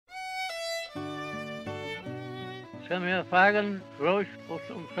Come here, Fagan, Roche,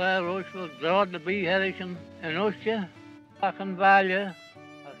 Bustum Clare, Rocheville, Jordan, the Bee Harrison, and Ostia, Fagan Value.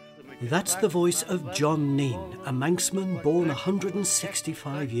 That's the voice of John Neen, a Manxman born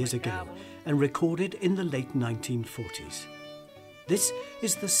 165 years ago and recorded in the late 1940s. This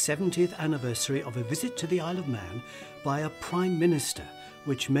is the 70th anniversary of a visit to the Isle of Man by a Prime Minister,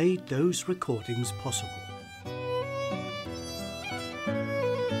 which made those recordings possible.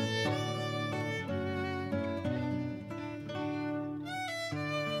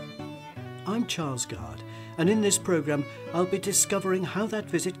 I'm Charles Gard, and in this programme I'll be discovering how that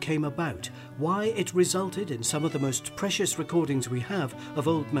visit came about, why it resulted in some of the most precious recordings we have of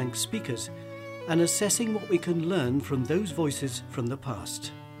Old Manx speakers, and assessing what we can learn from those voices from the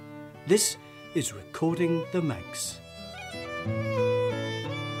past. This is Recording the Manx.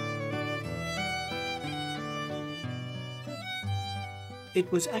 It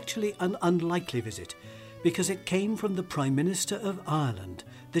was actually an unlikely visit, because it came from the Prime Minister of Ireland,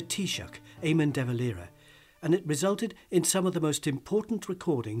 the Taoiseach, Eamonn De Valera, and it resulted in some of the most important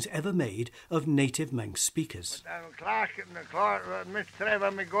recordings ever made of native Manx speakers.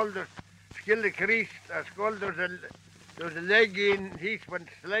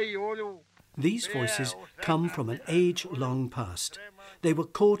 These voices come from an age-long past. They were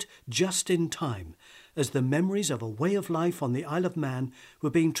caught just in time, as the memories of a way of life on the Isle of Man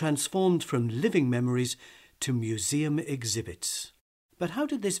were being transformed from living memories to museum exhibits. But how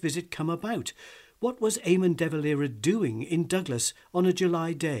did this visit come about? What was Eamonn De Valera doing in Douglas on a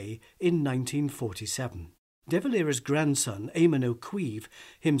July day in 1947? De Valera's grandson, Eamon O'Queeve,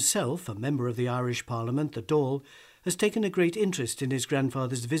 himself a member of the Irish Parliament, the Dáil, has taken a great interest in his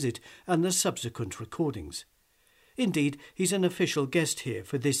grandfather's visit and the subsequent recordings. Indeed, he's an official guest here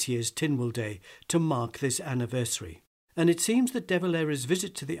for this year's Tynwald Day to mark this anniversary. And it seems that De Valera's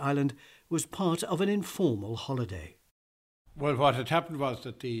visit to the island was part of an informal holiday. Well, what had happened was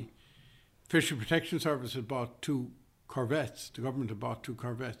that the Fishery Protection Service had bought 2 corvettes. The government had bought 2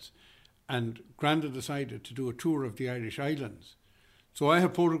 corvettes. And Granda decided to do a tour of the Irish islands. So I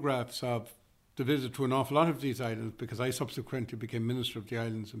have photographs of the visit to an awful lot of these islands because I subsequently became Minister of the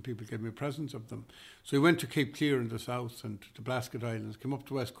Islands and people gave me presents of them. So he went to Cape Clear in the south and to Blasket Islands, came up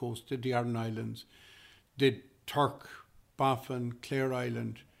to West Coast, did the Aran Islands, did Turk, Baffin, Clare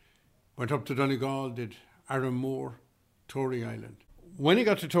Island, went up to Donegal, did Arranmore, Tory Island. When he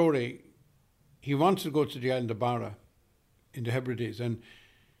got to Tory, he wanted to go to the island of Barra in the Hebrides, and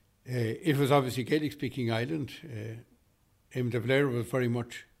it was obviously a Gaelic-speaking island. Eamonn De Valera was very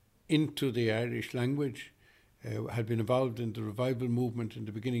much into the Irish language, had been involved in the revival movement in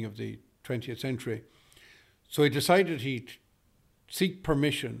the beginning of the 20th century. So he decided he'd seek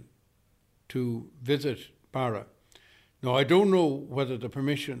permission to visit Barra. Now, I don't know whether the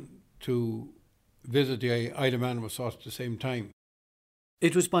permission to visit the Isle of Man was sought at the same time.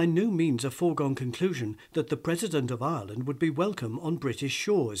 It was by no means a foregone conclusion that the President of Ireland would be welcome on British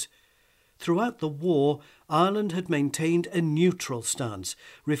shores. Throughout the war, Ireland had maintained a neutral stance,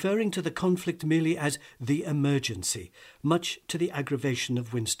 referring to the conflict merely as the emergency, much to the aggravation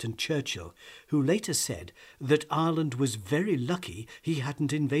of Winston Churchill, who later said that Ireland was very lucky he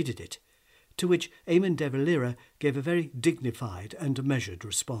hadn't invaded it, to which Eamonn De Valera gave a very dignified and measured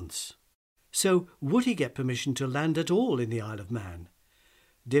response. So would he get permission to land at all in the Isle of Man?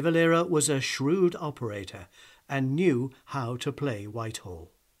 De Valera was a shrewd operator and knew how to play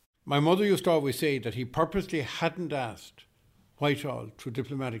Whitehall. My mother used to always say that he purposely hadn't asked Whitehall through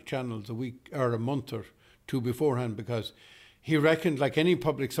diplomatic channels a week or a month or 2 beforehand, because he reckoned, like any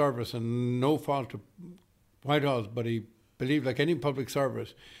public service, and no fault to Whitehall, but he believed, like any public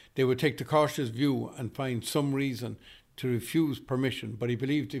service, they would take the cautious view and find some reason to refuse permission. But he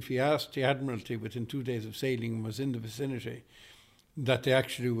believed if he asked the Admiralty within 2 days of sailing and was in the vicinity, that they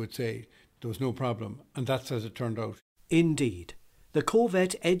actually would say there was no problem. And that's as it turned out. Indeed. The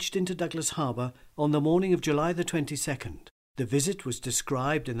corvette edged into Douglas Harbour on the morning of July the 22nd. The visit was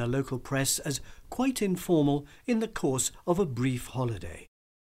described in the local press as quite informal in the course of a brief holiday.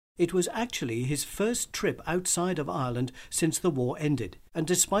 It was actually his first trip outside of Ireland since the war ended, and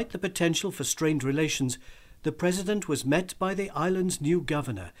despite the potential for strained relations, the President was met by the island's new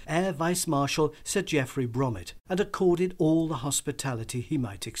governor, Air Vice Marshal Sir Geoffrey Bromett, and accorded all the hospitality he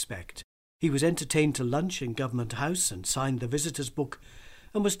might expect. He was entertained to lunch in Government House and signed the visitor's book,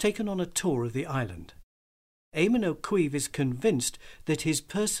 and was taken on a tour of the island. Eamon O'Queeve is convinced that his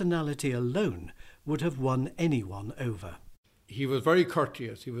personality alone would have won anyone over. He was very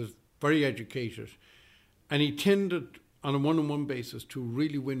courteous, he was very educated, and he tended on a one-on-one basis to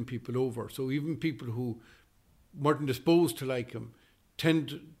really win people over. So even people who weren't disposed to like him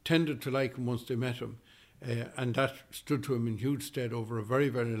tended to like him once they met him. And that stood to him in huge stead over a very,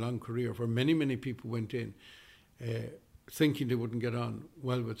 very long career, where many, many people went in thinking they wouldn't get on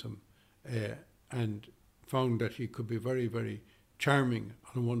well with him, and found that he could be very, very charming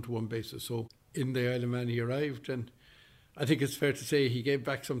on a one-to-one basis. So in the Isle of Man he arrived, and I think it's fair to say he gave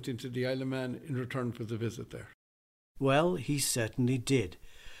back something to the Isle of Man in return for the visit there. Well, he certainly did.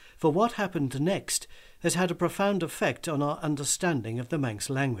 For what happened next has had a profound effect on our understanding of the Manx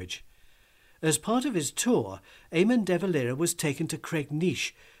language. As part of his tour, Eamonn De Valera was taken to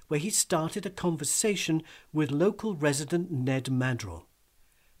Cregneash, where he started a conversation with local resident Ned Maddrell.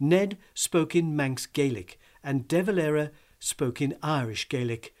 Ned spoke in Manx Gaelic and De Valera spoke in Irish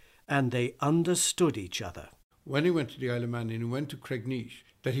Gaelic, and they understood each other. When he went to the Isle of Man and he went to Cregneash,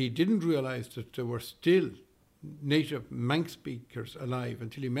 that he didn't realise that there were still native Manx speakers alive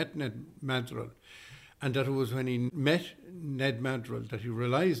until he met Ned Maddrell. And that it was when he met Ned Maddrell that he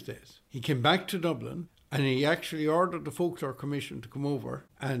realised this. He came back to Dublin and he actually ordered the Folklore Commission to come over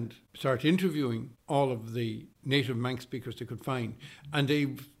and start interviewing all of the native Manx speakers they could find. And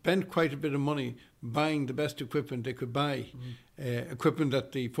they spent quite a bit of money buying the best equipment they could buy, equipment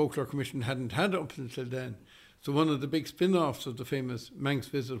that the Folklore Commission hadn't had up until then. So one of the big spin-offs of the famous Manx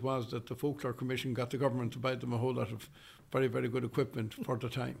visit was that the Folklore Commission got the government to buy them a whole lot of very, very good equipment for the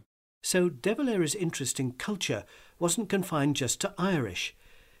time. So De Valera's interest in culture wasn't confined just to Irish.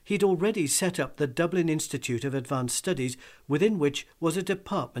 He'd already set up the Dublin Institute of Advanced Studies, within which was a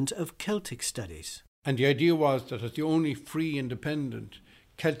department of Celtic studies. And the idea was that as the only free, independent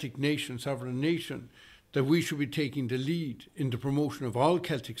Celtic nation, sovereign nation, that we should be taking the lead in the promotion of all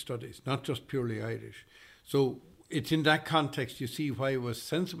Celtic studies, not just purely Irish. So it's in that context you see why it was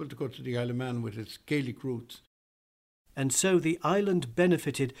sensible to go to the Isle of Man with its Gaelic roots. And so the island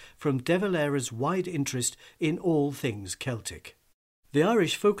benefited from De Valera's wide interest in all things Celtic. The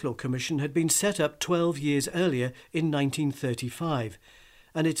Irish Folklore Commission had been set up 12 years earlier in 1935,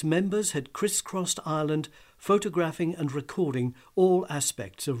 and its members had crisscrossed Ireland, photographing and recording all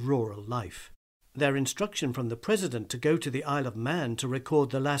aspects of rural life. Their instruction from the President to go to the Isle of Man to record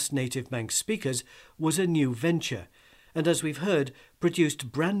the last native Manx speakers was a new venture, and as we've heard,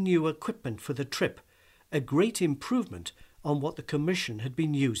 produced brand new equipment for the trip, a great improvement on what the Commission had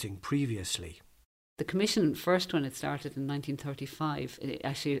been using previously. The Commission first, when it started in 1935,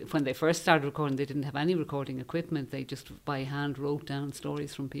 actually when they first started recording, they didn't have any recording equipment. They just by hand wrote down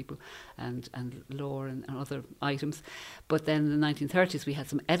stories from people and lore and other items. But then in the 1930s we had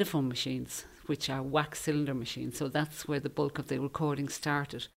some Ediphone machines, which are wax cylinder machines. So that's where the bulk of the recording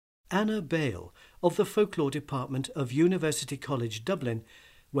started. Anna Bale of the Folklore Department of University College Dublin,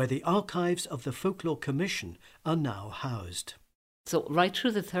 where the archives of the Folklore Commission are now housed. So right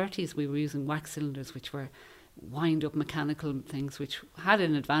through the 30s we were using wax cylinders, which were wind-up mechanical things, which had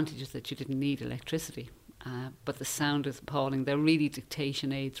an advantage that you didn't need electricity. But the sound is appalling. They're really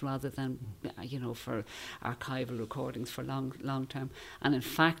dictation aids rather than, for archival recordings for long term. And in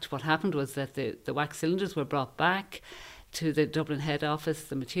fact, what happened was that the wax cylinders were brought back to the Dublin head office.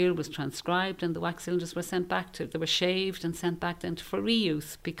 The material was transcribed and the wax cylinders were sent back they were shaved and sent back then for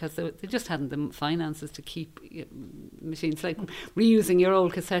reuse, because they just hadn't the finances to keep machines, like reusing your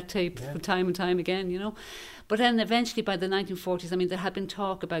old cassette tape time and time again, But then eventually by the 1940s, there had been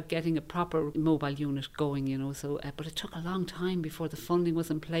talk about getting a proper mobile unit going, but it took a long time before the funding was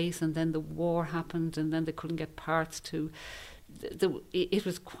in place, and then the war happened, and then they couldn't get parts to... It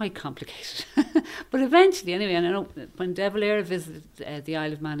was quite complicated. But eventually, anyway, and I know when De Valera visited the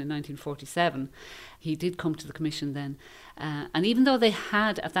Isle of Man in 1947, he did come to the Commission then. And even though they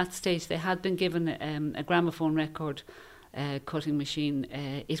had, at that stage, they had been given a gramophone record cutting machine,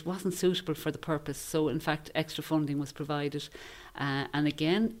 it wasn't suitable for the purpose. So, in fact, extra funding was provided. And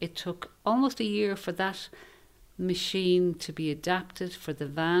again, it took almost a year for that machine to be adapted, for the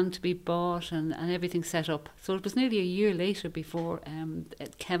van to be bought and everything set up. So it was nearly a year later before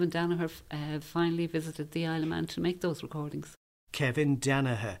Kevin Danaher finally visited the Isle of Man to make those recordings. Kevin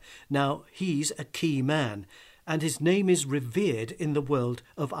Danaher. Now, he's a key man, and his name is revered in the world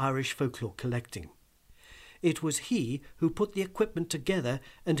of Irish folklore collecting. It was he who put the equipment together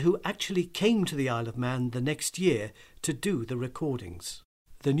and who actually came to the Isle of Man the next year to do the recordings.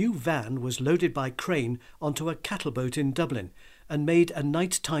 The new van was loaded by crane onto a cattle boat in Dublin and made a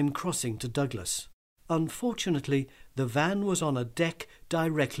night-time crossing to Douglas. Unfortunately, the van was on a deck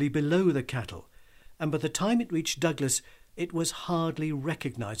directly below the cattle, and by the time it reached Douglas, it was hardly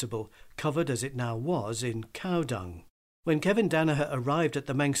recognisable, covered as it now was in cow dung. When Kevin Danaher arrived at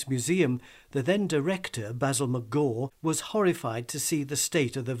the Manx Museum, the then director, Basil McGaw, was horrified to see the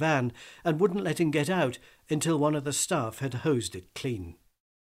state of the van and wouldn't let him get out until one of the staff had hosed it clean.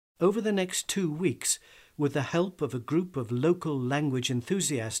 Over the next 2 weeks, with the help of a group of local language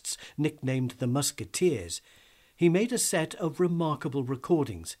enthusiasts nicknamed the Musketeers, he made a set of remarkable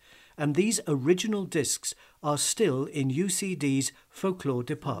recordings, and these original discs are still in UCD's Folklore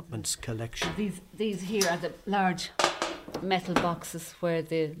Department's collection. These here are the large metal boxes where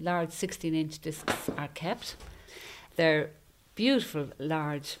the large 16-inch discs are kept. They're beautiful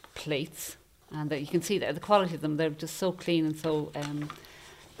large plates, and you can see the quality of them. They're just so clean and so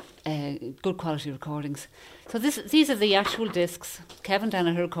good quality recordings. So these are the actual discs. Kevin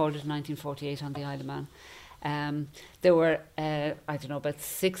Danaher recorded in 1948 on the Isle of Man. There were, about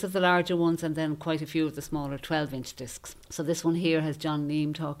 6 of the larger ones and then quite a few of the smaller 12-inch discs. So this one here has John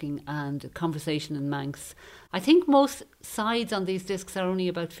Neame talking and a conversation in Manx. I think most sides on these discs are only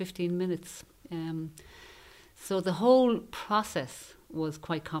about 15 minutes. So the whole process was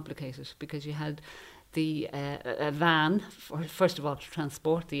quite complicated because you had a van, first of all, to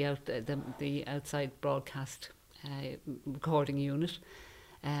transport the outside broadcast recording unit.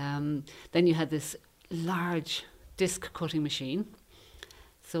 Then you had this large disc cutting machine.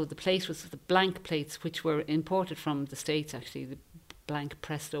 So the plate was the blank plates, which were imported from the States, actually, the blank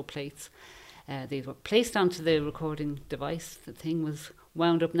Presto plates. They were placed onto the recording device. The thing was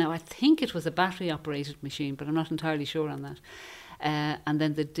wound up. Now, I think it was a battery-operated machine, but I'm not entirely sure on that. And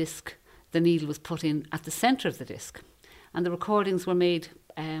then the needle was put in at the centre of the disc. And the recordings were made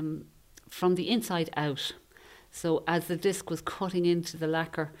from the inside out. So as the disc was cutting into the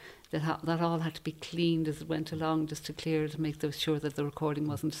lacquer, that all had to be cleaned as it went along, just to clear it, to make sure that the recording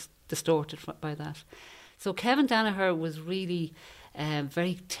wasn't distorted by that. So Kevin Danaher was really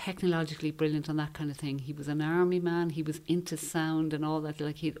very technologically brilliant on that kind of thing. He was an army man. He was into sound and all that.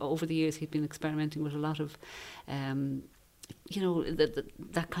 Over the years, he'd been experimenting with a lot of, that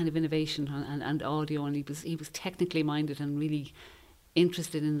kind of innovation and audio. And he was technically minded and really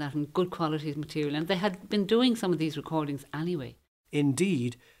interested in that and good quality material. And they had been doing some of these recordings anyway.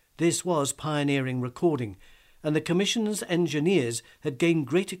 Indeed, this was pioneering recording, and the Commission's engineers had gained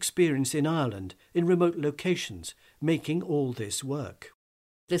great experience in Ireland, in remote locations, making all this work.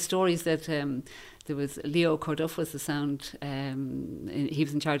 The stories that there was Leo Corduff was the sound, he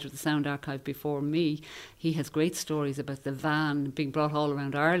was in charge of the sound archive before me. He has great stories about the van being brought all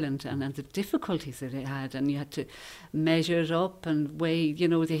around Ireland and the difficulties that it had, and you had to measure it up and weigh,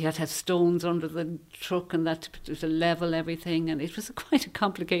 they had to have stones under the truck and that to level everything, and it was quite a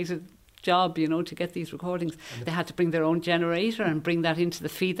complicated job, to get these recordings. They had to bring their own generator and feed that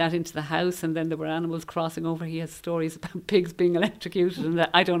into the house, and then there were animals crossing over. He has stories about pigs being electrocuted, and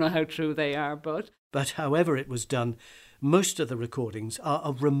I don't know how true they are, but however it was done, most of the recordings are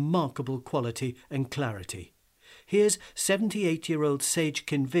of remarkable quality and clarity. Here's 78-year-old Sage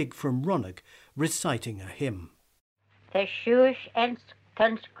Kinvig from Ronagh reciting a hymn. The shush and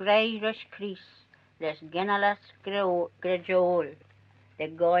conscriros Chris, les genalas grejol. The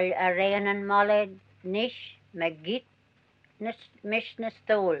gol a rein and molle nish magit mish na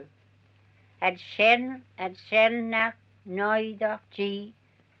stol. Ad shen nach noida g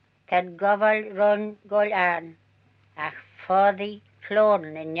tad goval run gol an. Ach fodi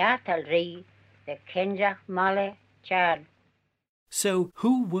clon in yatal ri the kenjach molle chad. So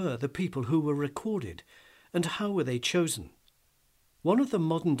who were the people who were recorded, and how were they chosen? One of the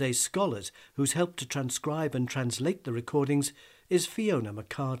modern-day scholars who's helped to transcribe and translate the recordings is Fiona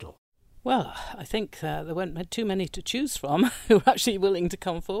McCardle. Well, I think there weren't too many to choose from who were actually willing to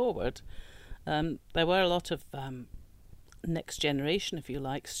come forward. There were a lot of next generation, if you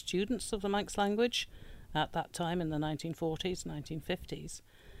like, students of the Manx language at that time in the 1940s, 1950s,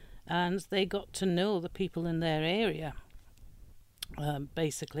 and they got to know the people in their area,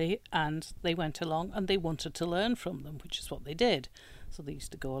 basically, and they went along and they wanted to learn from them, which is what they did. So they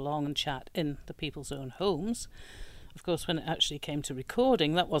used to go along and chat in the people's own homes. Of course, when it actually came to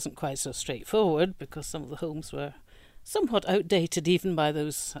recording, that wasn't quite so straightforward because some of the homes were somewhat outdated even by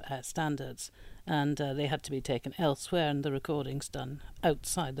those standards, and they had to be taken elsewhere and the recordings done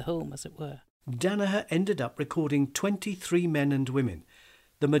outside the home, as it were. Danaher ended up recording 23 men and women,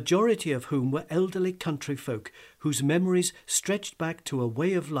 the majority of whom were elderly country folk whose memories stretched back to a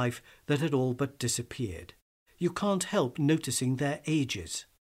way of life that had all but disappeared. You can't help noticing their ages.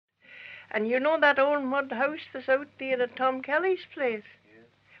 And you know that old mud house that's out there at Tom Kelly's place? Yeah.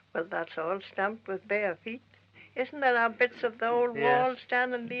 Well, that's all stamped with bare feet. Isn't there bits of the old wall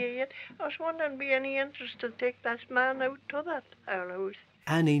standing there yet? I was wondering, be any interest to take that man out to that old house.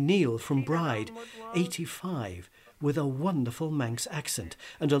 Annie Neal from Bride, 85, with a wonderful Manx accent,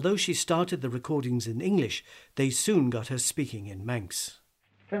 and although she started the recordings in English, they soon got her speaking in Manx.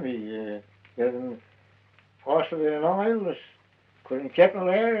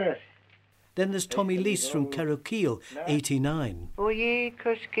 Then there's Tommy Lease from Carrowkeel, 89. O ye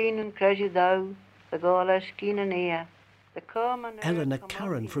Cuskeen and Cresy Dow, the Gala Skeen and Ear. Eleanor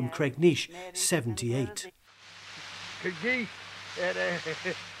Carron from Cregneash, 78. Cregneash,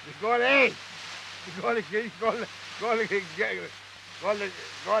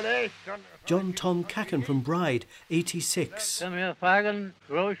 John Tom Cacken from Bride, 86. Come here, Fagan,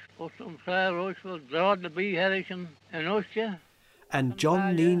 Roche, Osum Clare, Rocheville, George the Bee Harrison, and Ostia. And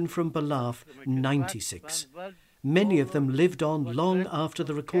John Neen from Balarf, 96. Many of them lived on long after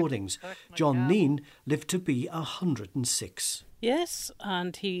the recordings. John Neen lived to be 106. Yes,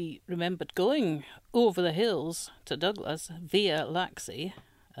 and he remembered going over the hills to Douglas via Laxey.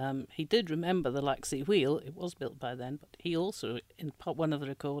 He did remember the Laxey Wheel. It was built by then, but he also, in one of the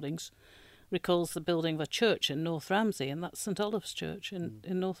recordings, recalls the building of a church in North Ramsey, and that's St Olave's Church in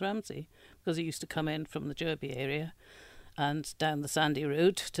North Ramsey, because he used to come in from the Derby area and down the sandy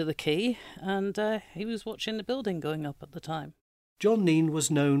road to the quay, and he was watching the building going up at the time. John Neen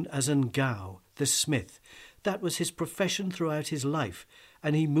was known as an Gow, the smith. That was his profession throughout his life,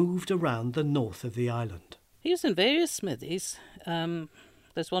 and he moved around the north of the island. He was in various smithies.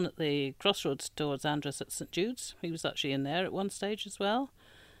 There's one at the crossroads towards Andres at St Jude's. He was actually in there at one stage as well,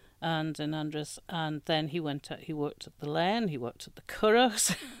 and in Andres. And then he worked at the Len, he worked at the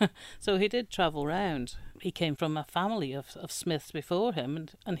Curraghs. So he did travel round. He came from a family of smiths before him,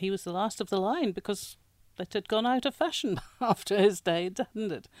 and he was the last of the line because it had gone out of fashion after his day,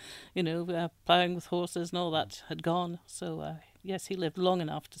 hadn't it? You know, ploughing with horses and all that had gone. So, yes, he lived long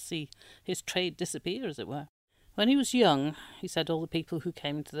enough to see his trade disappear, as it were. When he was young, he said all the people who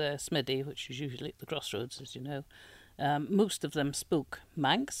came to the smithy, which was usually at the crossroads, as you know, most of them spoke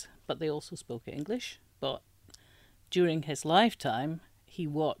Manx, but they also spoke English. But during his lifetime, he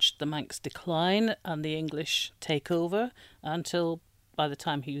watched the Manx decline and the English take over until, by the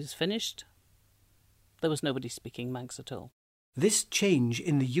time he was finished, there was nobody speaking Manx at all. This change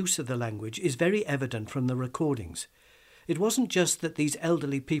in the use of the language is very evident from the recordings. It wasn't just that these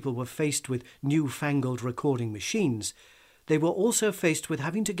elderly people were faced with newfangled recording machines. They were also faced with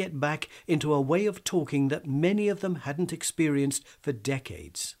having to get back into a way of talking that many of them hadn't experienced for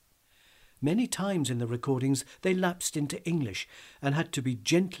decades. Many times in the recordings they lapsed into English and had to be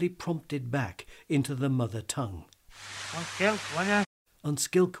gently prompted back into the mother tongue.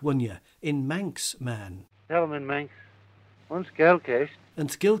 Unskilk in Manx man. Tell in Manx. Unskilk And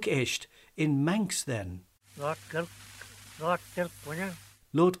Skilk in Manx then. Lord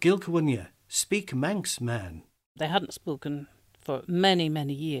Gilcawunya, speak Manx man. They hadn't spoken for many,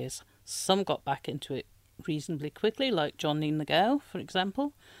 many years. Some got back into it reasonably quickly, like John Neen the Gow, for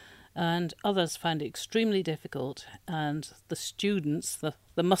example, and others found it extremely difficult. And the students,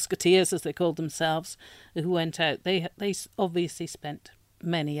 the musketeers as they called themselves, who went out, they obviously spent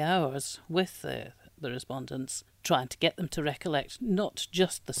many hours with the respondents, trying to get them to recollect not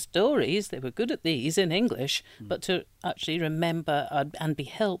just the stories, they were good at these in English, but to actually remember and be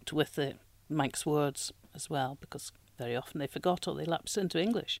helped with the Manx words as well, because very often they forgot or they lapsed into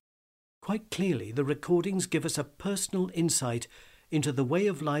English. Quite clearly, the recordings give us a personal insight into the way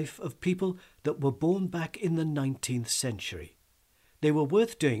of life of people that were born back in the 19th century. They were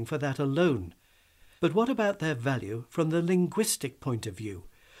worth doing for that alone. But what about their value from the linguistic point of view?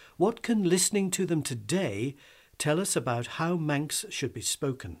 What can listening to them today tell us about how Manx should be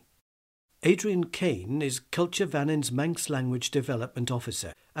spoken? Adrian Kane is Culture Vannin's Manx Language Development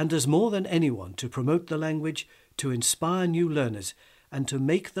Officer and does more than anyone to promote the language, to inspire new learners and to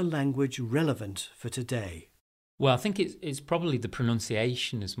make the language relevant for today. Well, I think it's probably the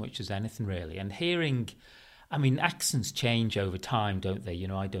pronunciation as much as anything, really. And hearing, I mean, accents change over time, don't they? You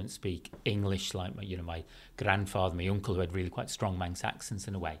know, I don't speak English like my grandfather, my uncle, who had really quite strong Manx accents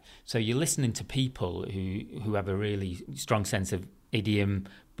in a way. So you're listening to people who have a really strong sense of idiom,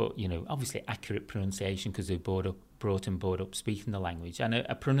 but, you know, obviously accurate pronunciation because they're brought up speaking the language, and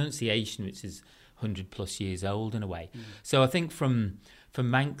a pronunciation which is 100 plus years old in a way. So I think from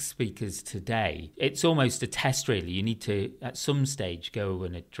Manx speakers today, it's almost a test, really. You need to, at some stage, go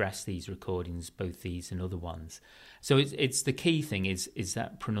and address these recordings, both these and other ones. So it's the key thing is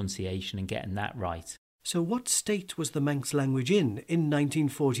that pronunciation and getting that right. So what state was the Manx language in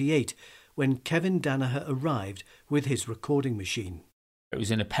 1948 when Kevin Danaher arrived with his recording machine? It was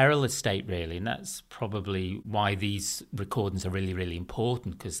in a perilous state, really, and that's probably why these recordings are really, really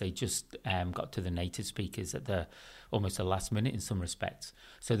important, because they just got to the native speakers at almost the last minute in some respects.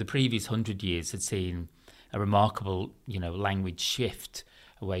 So the previous 100 years had seen a remarkable, language shift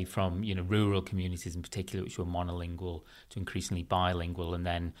away from, rural communities in particular, which were monolingual, to increasingly bilingual, and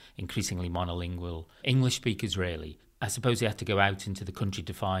then increasingly monolingual English speakers, really, I suppose he had to go out into the country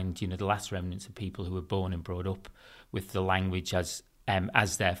to find, the last remnants of people who were born and brought up with the language as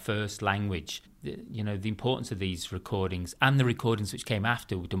their first language. The importance of these recordings and the recordings which came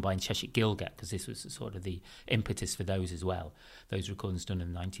after were done by Cheshire Gilgit, because this was sort of the impetus for those as well. Those recordings done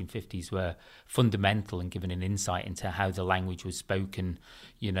in the 1950s were fundamental and given an insight into how the language was spoken,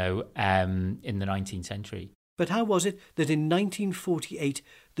 in the 19th century. But how was it that in 1948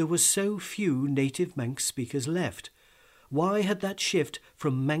 there were so few native Manx speakers left? Why had that shift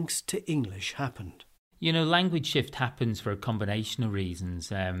from Manx to English happened? Language shift happens for a combination of reasons,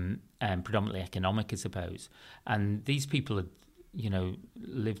 predominantly economic, I suppose. And these people had,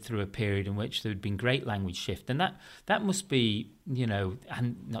 lived through a period in which there had been great language shift. And that must be,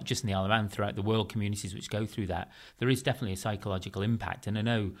 and not just in the Isle of Man, throughout the world, communities which go through that, there is definitely a psychological impact. And I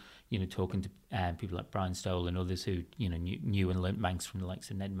know, talking to people like Brian Stoll and others who, knew and learnt Manx from the likes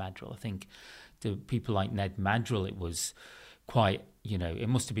of Ned Maddrell, I think to people like Ned Maddrell, it was quite, it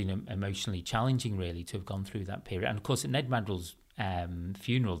must have been emotionally challenging, really, to have gone through that period. And of course, at Ned Maddrell's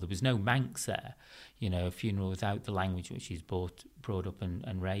funeral, there was no Manx there, a funeral without the language which he's brought up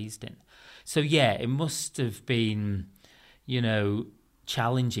and raised in. So, yeah, it must have been,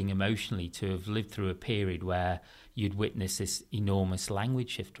 challenging emotionally to have lived through a period where you'd witness this enormous language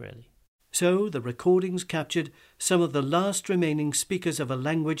shift, really. So the recordings captured some of the last remaining speakers of a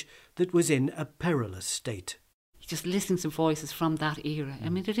language that was in a perilous state. Just listening to voices from that era. I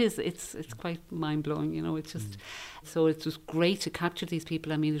mean, it's quite mind-blowing, it's just... So it was great to capture these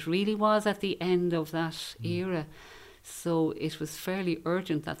people. I mean, it really was at the end of that era. So it was fairly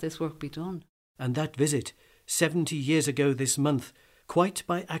urgent that this work be done. And that visit, 70 years ago this month, quite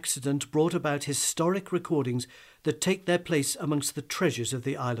by accident brought about historic recordings that take their place amongst the treasures of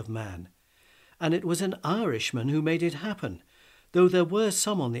the Isle of Man. And it was an Irishman who made it happen, though there were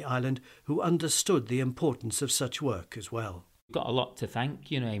some on the island who understood the importance of such work as well. We've got a lot to thank,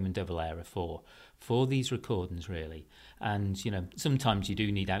 Eamonn De Valera for these recordings, really. And, sometimes you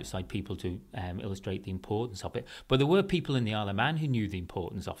do need outside people to illustrate the importance of it. But there were people in the Isle of Man who knew the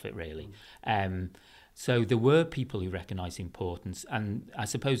importance of it, really. So there were people who recognised the importance. And I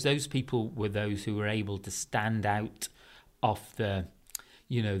suppose those people were those who were able to stand out of the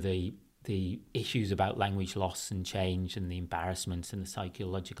issues about language loss and change and the embarrassments and the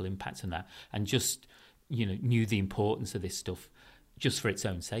psychological impacts and that, and just, knew the importance of this stuff just for its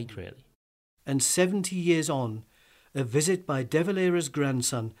own sake, really. And 70 years on, a visit by De Valera's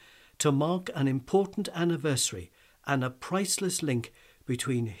grandson to mark an important anniversary and a priceless link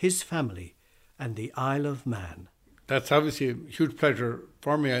between his family and the Isle of Man. That's obviously a huge pleasure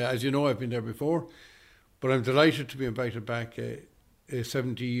for me. As you know, I've been there before, but I'm delighted to be invited back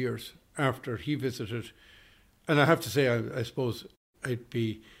 70 years after he visited. And I have to say, I suppose it'd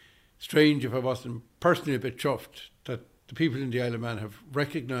be strange if I wasn't personally a bit chuffed that the people in the Isle of Man have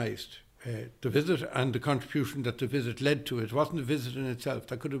recognised the visit and the contribution that the visit led to. It wasn't a visit in itself.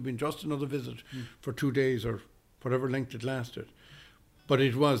 That could have been just another visit for 2 days or whatever length it lasted. But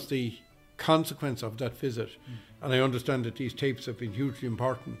it was the consequence of that visit. And I understand that these tapes have been hugely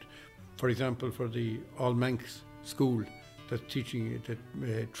important, for example, for the All Manx school that's teaching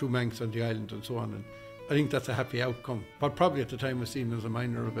true Manx on the island and so on. And I think that's a happy outcome, but probably at the time was seen as a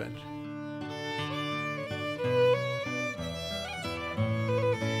minor event.